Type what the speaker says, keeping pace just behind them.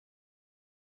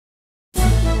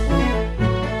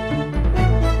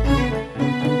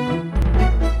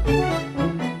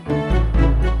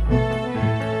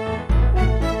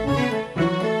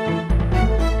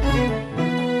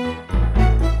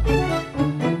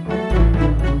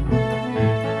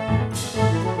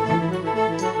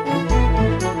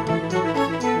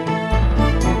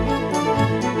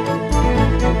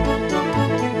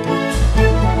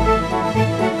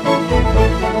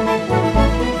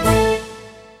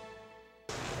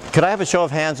Could I have a show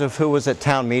of hands of who was at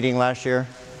town meeting last year?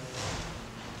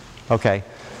 Okay.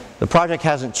 The project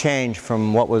hasn't changed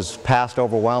from what was passed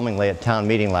overwhelmingly at town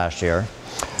meeting last year,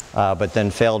 but then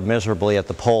failed miserably at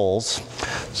the polls.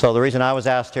 So the reason I was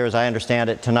asked here, as I understand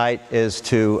it tonight, is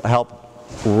to help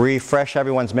refresh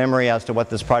everyone's memory as to what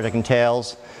this project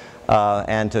entails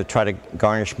and to try to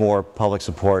garnish more public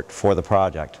support for the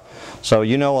project. So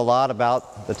you know a lot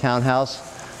about the townhouse.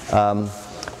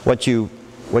 What you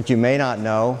may not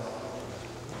know,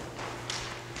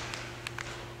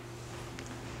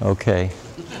 okay,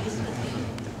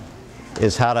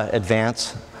 is how to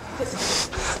advance.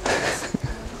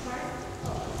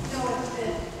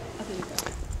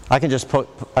 I can just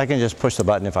push the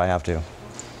button if I have to.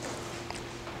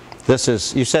 This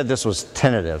is, you said this was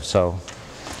tentative, so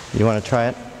you want to try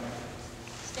it?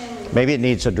 Maybe it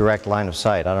needs a direct line of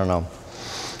sight, I don't know.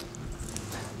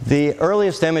 The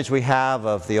earliest image we have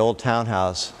of the old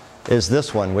townhouse is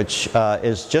this one, which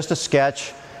is just a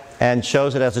sketch and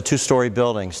shows it as a two-story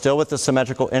building, still with the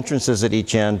symmetrical entrances at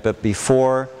each end, but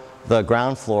before the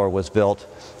ground floor was built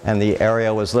and the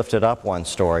area was lifted up one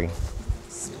story.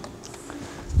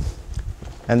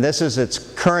 And this is its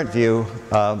current view,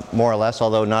 more or less,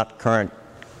 although not current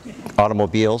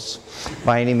automobiles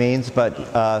by any means,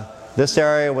 but this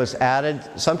area was added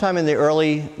sometime in the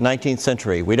early 19th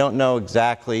century. We don't know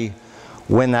exactly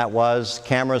when that was.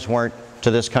 Cameras weren't to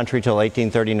this country till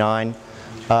 1839.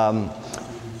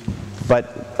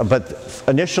 But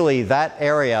initially that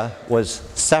area was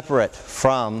separate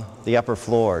from the upper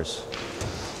floors.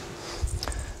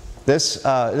 This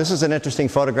is an interesting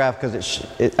photograph because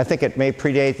I think it may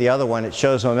predate the other one. It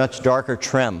shows a much darker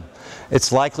trim.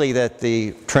 It's likely that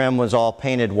the trim was all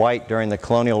painted white during the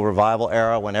colonial revival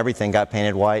era when everything got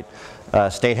painted white.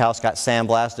 State House got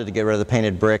sandblasted to get rid of the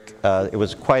painted brick. It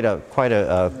was quite a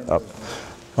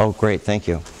oh great, thank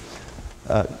you.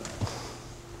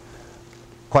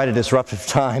 Quite a disruptive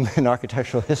time in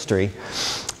architectural history.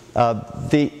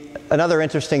 Another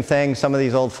interesting thing some of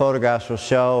these old photographs will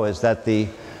show is that the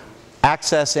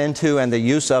access into and the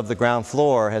use of the ground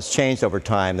floor has changed over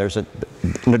time.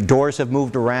 The doors have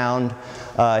moved around.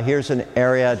 Here's an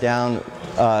area down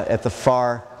at the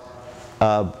far,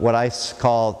 what I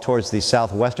call towards the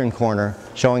southwestern corner,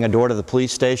 showing a door to the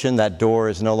police station. That door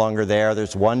is no longer there.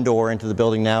 There's one door into the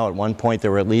building now. At one point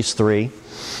there were at least three.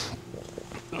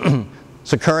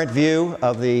 It's a current view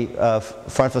of the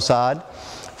front facade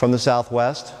from the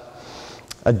southwest.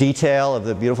 A detail of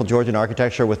the beautiful Georgian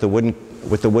architecture with the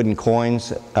wooden coins,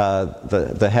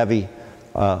 the heavy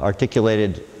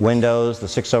articulated windows, the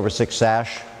 6/6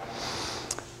 sash.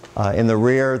 In the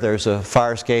rear there's a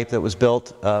fire escape that was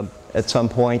built at some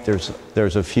point.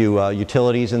 There's a few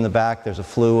utilities in the back. There's a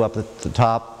flue up at the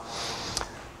top.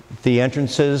 The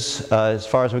entrances, as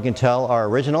far as we can tell, are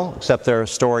original, except they're a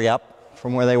story up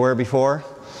from where they were before.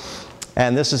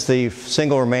 And this is the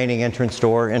single remaining entrance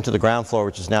door into the ground floor,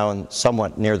 which is now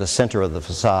somewhat near the center of the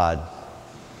facade.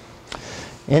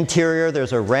 Interior,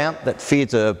 there's a ramp that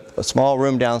feeds a small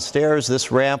room downstairs.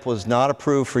 This ramp was not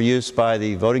approved for use by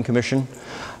the voting commission.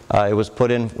 It was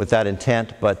put in with that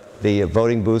intent, but the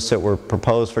voting booths that were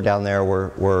proposed for down there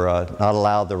were not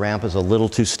allowed. The ramp is a little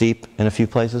too steep in a few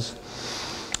places.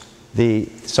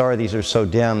 Sorry these are so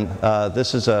dim.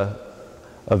 This is a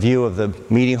view of the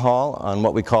meeting hall on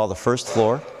what we call the first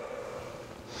floor.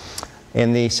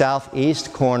 In the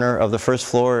southeast corner of the first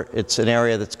floor, it's an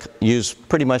area that's used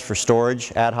pretty much for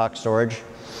storage, ad hoc storage.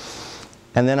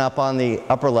 And then up on the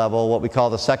upper level, what we call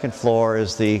the second floor,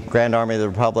 is the Grand Army of the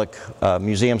Republic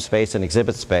museum space and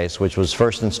exhibit space, which was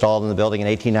first installed in the building in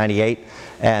 1898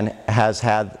 and has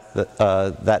had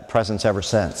that presence ever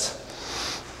since.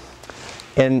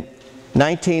 In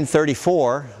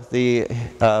 1934, the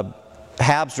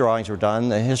HABS drawings were done.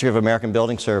 The History of American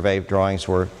Building Survey drawings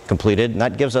were completed, and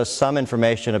that gives us some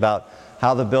information about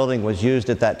how the building was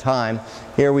used at that time.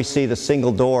 Here we see the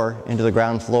single door into the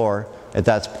ground floor at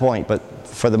that point, but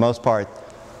for the most part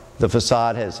the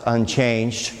facade has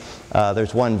unchanged.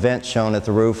 There's one vent shown at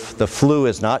the roof. The flue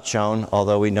is not shown,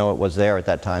 although we know it was there at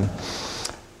that time.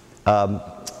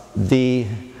 The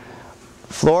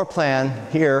floor plan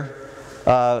here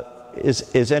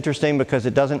is interesting because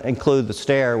it doesn't include the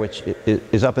stair, which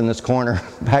is up in this corner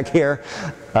back here.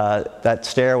 That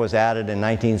stair was added in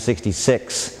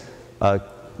 1966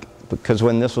 because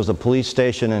when this was a police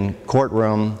station and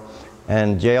courtroom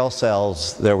and jail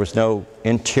cells, there was no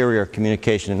interior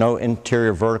communication, no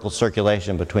interior vertical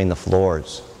circulation between the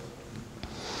floors.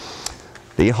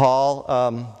 The hall,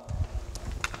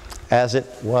 as it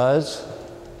was,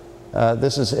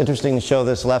 this is interesting to show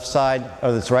this left side,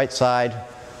 or this right side.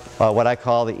 What I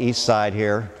call the east side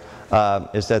here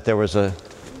is that there was a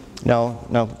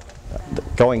No,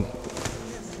 going,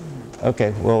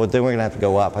 okay, well then we're going to have to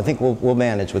go up. I think we'll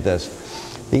manage with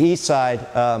this. The east side,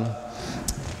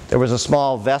 there was a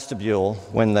small vestibule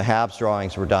when the Habs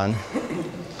drawings were done.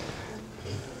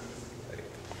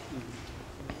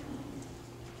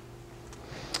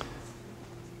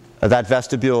 That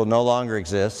vestibule no longer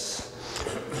exists.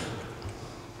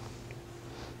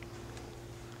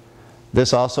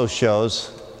 This also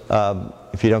shows,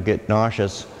 if you don't get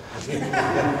nauseous,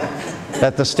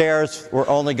 that the stairs were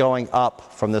only going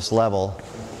up from this level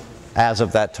as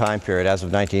of that time period, as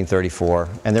of 1934.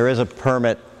 And there is a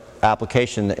permit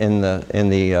application in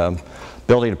the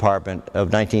building department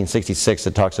of 1966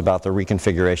 that talks about the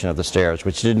reconfiguration of the stairs,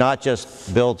 which did not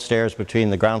just build stairs between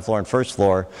the ground floor and first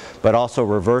floor, but also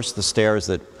reverse the stairs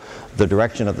the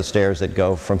direction of the stairs that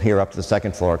go from here up to the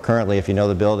second floor. Currently, if you know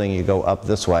the building, you go up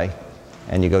this way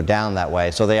and you go down that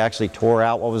way. So they actually tore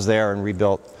out what was there and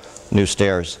rebuilt new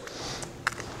stairs.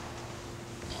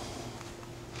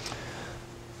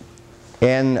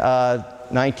 In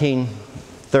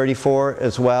 1934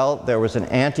 as well, there was an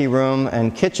anteroom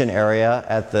and kitchen area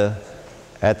at the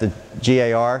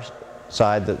GAR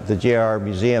side. The GAR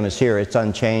museum is here. It's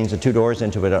unchanged. The two doors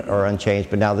into it are unchanged,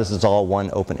 but now this is all one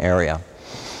open area.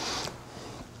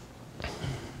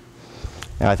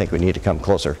 Now I think we need to come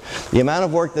closer. The amount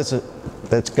of work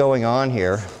that's going on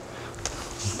here,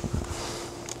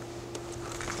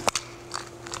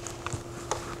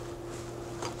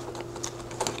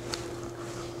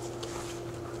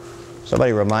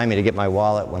 somebody remind me to get my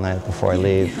wallet before I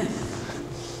leave.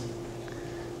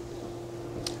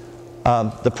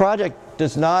 The project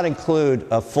does not include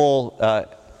a full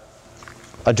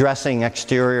addressing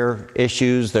exterior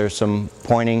issues. There's some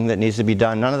pointing that needs to be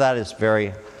done. None of that is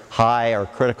very high or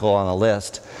critical on the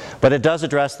list, but it does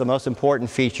address the most important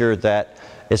feature that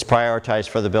is prioritized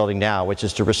for the building now, which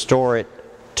is to restore it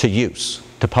to use,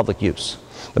 to public use.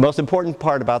 The most important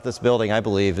part about this building, I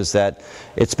believe, is that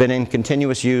it's been in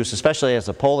continuous use, especially as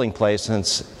a polling place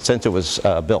since it was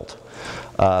built.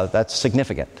 That's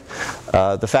significant.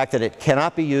 The fact that it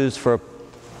cannot be used for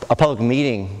a public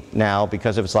meeting now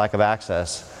because of its lack of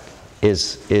access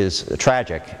is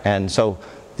tragic. And so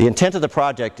the intent of the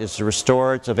project is to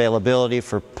restore its availability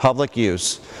for public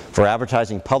use, for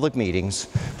advertising public meetings,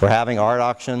 for having art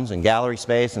auctions and gallery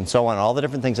space and so on, all the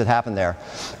different things that happen there.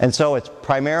 And so it's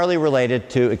primarily related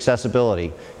to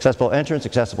accessibility. Accessible entrance,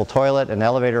 accessible toilet, an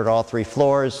elevator at all 3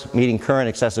 floors, meeting current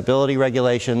accessibility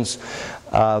regulations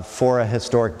for a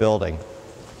historic building.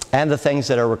 And the things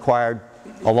that are required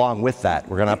along with that.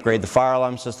 We're going to upgrade the fire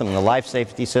alarm system and the life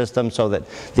safety system so that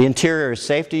the interior is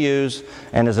safe to use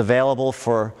and is available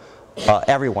for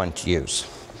everyone to use.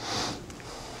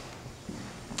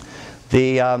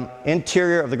 The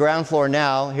interior of the ground floor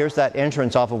now, here's that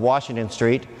entrance off of Washington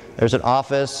Street. There's an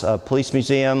office, a police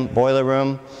museum, boiler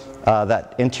room,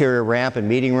 that interior ramp and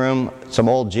meeting room, some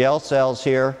old jail cells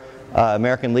here,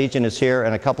 American Legion is here,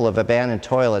 and a couple of abandoned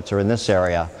toilets are in this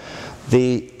area.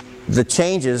 The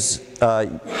changes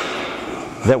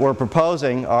that we're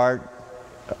proposing are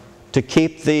to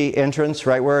keep the entrance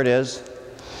right where it is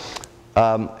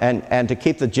and to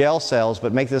keep the jail cells,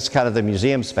 but make this kind of the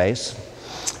museum space,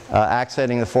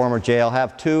 accenting the former jail,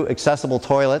 have 2 accessible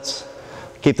toilets,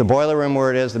 keep the boiler room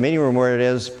where it is, the meeting room where it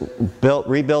is,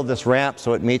 rebuild this ramp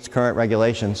so it meets current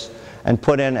regulations, and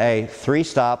put in a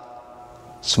 3-stop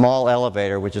small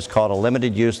elevator, which is called a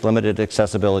limited use, limited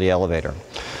accessibility elevator.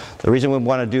 The reason we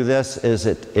want to do this is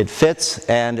it fits,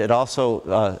 and it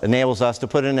also enables us to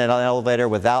put in an elevator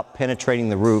without penetrating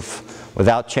the roof,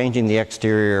 without changing the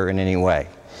exterior in any way.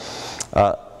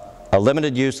 A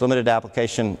limited use, limited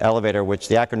application elevator, which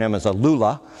the acronym is a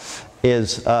LULA,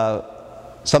 is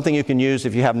something you can use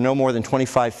if you have no more than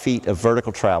 25 feet of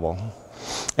vertical travel.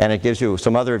 And it gives you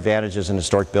some other advantages in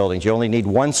historic buildings. You only need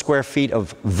 1 square feet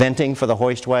of venting for the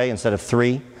hoistway instead of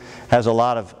 3. Has a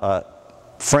lot of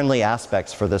friendly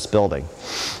aspects for this building.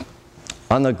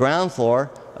 On the ground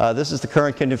floor, this is the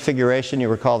current configuration. You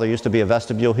recall there used to be a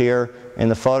vestibule here. In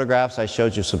the photographs, I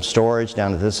showed you some storage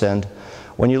down at this end.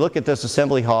 When you look at this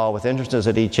assembly hall with entrances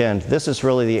at each end, this is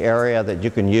really the area that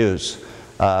you can use.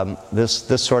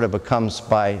 This sort of becomes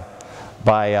by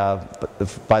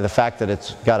the fact that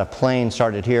it's got a plane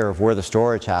started here of where the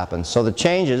storage happens. So the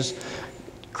changes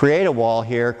create a wall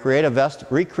here,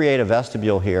 recreate a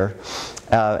vestibule here,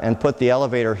 and put the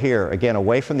elevator here, again,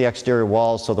 away from the exterior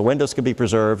walls so the windows can be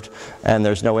preserved and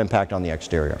there's no impact on the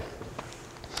exterior.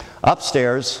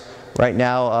 Upstairs, right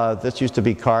now, this used to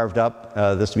be carved up.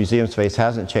 This museum space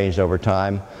hasn't changed over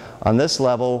time. On this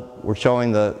level, we're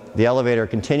showing the elevator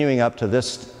continuing up to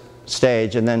this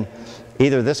stage, and then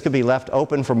either this could be left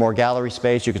open for more gallery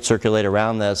space, you could circulate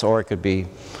around this, or it could be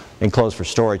enclosed for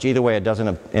storage. Either way, it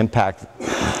doesn't impact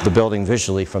the building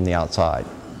visually from the outside.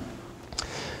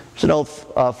 Here's an old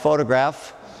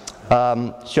photograph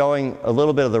showing a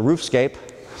little bit of the roofscape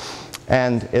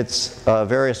and its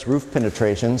various roof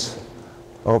penetrations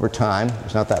over time.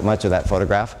 There's not that much of that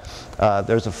photograph.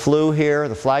 There's a flue here,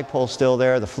 the flagpole's still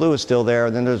there, the flue is still there,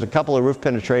 and then there's a couple of roof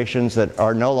penetrations that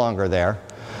are no longer there.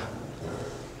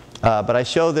 But I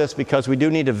show this because we do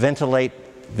need to ventilate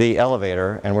the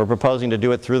elevator, and we're proposing to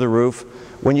do it through the roof.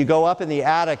 When you go up in the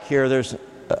attic here, there's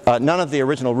none of the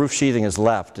original roof sheathing is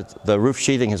left. The roof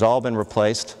sheathing has all been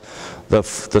replaced. The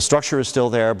structure is still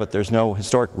there, but there's no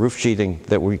historic roof sheathing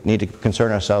that we need to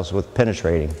concern ourselves with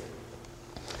penetrating.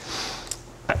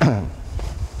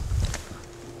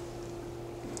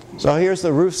 So here's the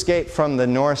roofscape from the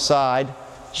north side,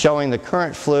 showing the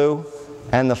current flue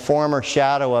and the former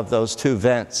shadow of those two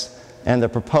vents, and the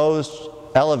proposed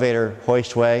elevator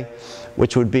hoistway,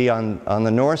 which would be on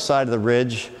the north side of the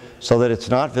ridge, so that it's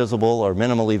not visible or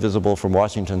minimally visible from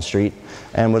Washington Street,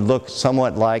 and would look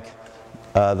somewhat like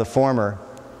the former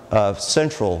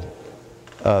central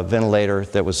ventilator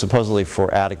that was supposedly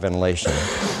for attic ventilation.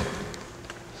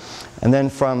 And then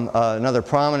from another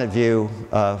prominent view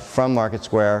from Market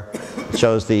Square, it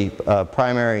shows the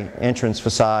primary entrance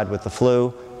facade with the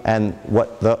flue and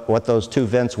what those two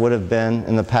vents would have been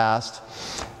in the past,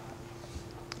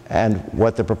 and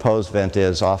what the proposed vent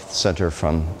is off the center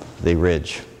from the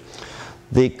ridge.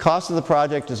 The cost of the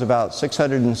project is about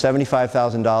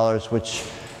 $675,000, which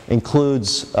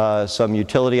includes some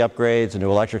utility upgrades, a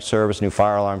new electric service, new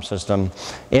fire alarm system,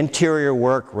 interior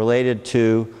work related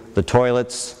to the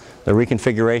toilets, the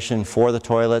reconfiguration for the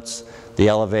toilets, the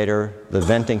elevator, the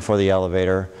venting for the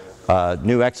elevator,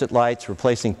 new exit lights,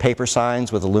 replacing paper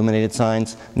signs with illuminated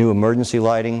signs, new emergency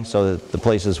lighting so that the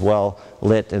place is well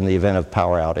lit in the event of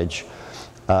power outage.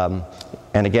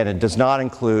 And again, it does not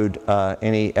include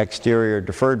any exterior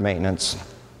deferred maintenance.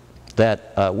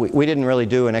 That we didn't really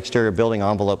do an exterior building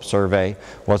envelope survey,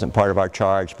 wasn't part of our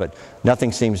charge, but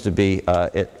nothing seems to be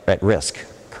at risk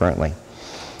currently.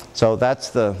 So that's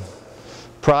the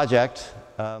project.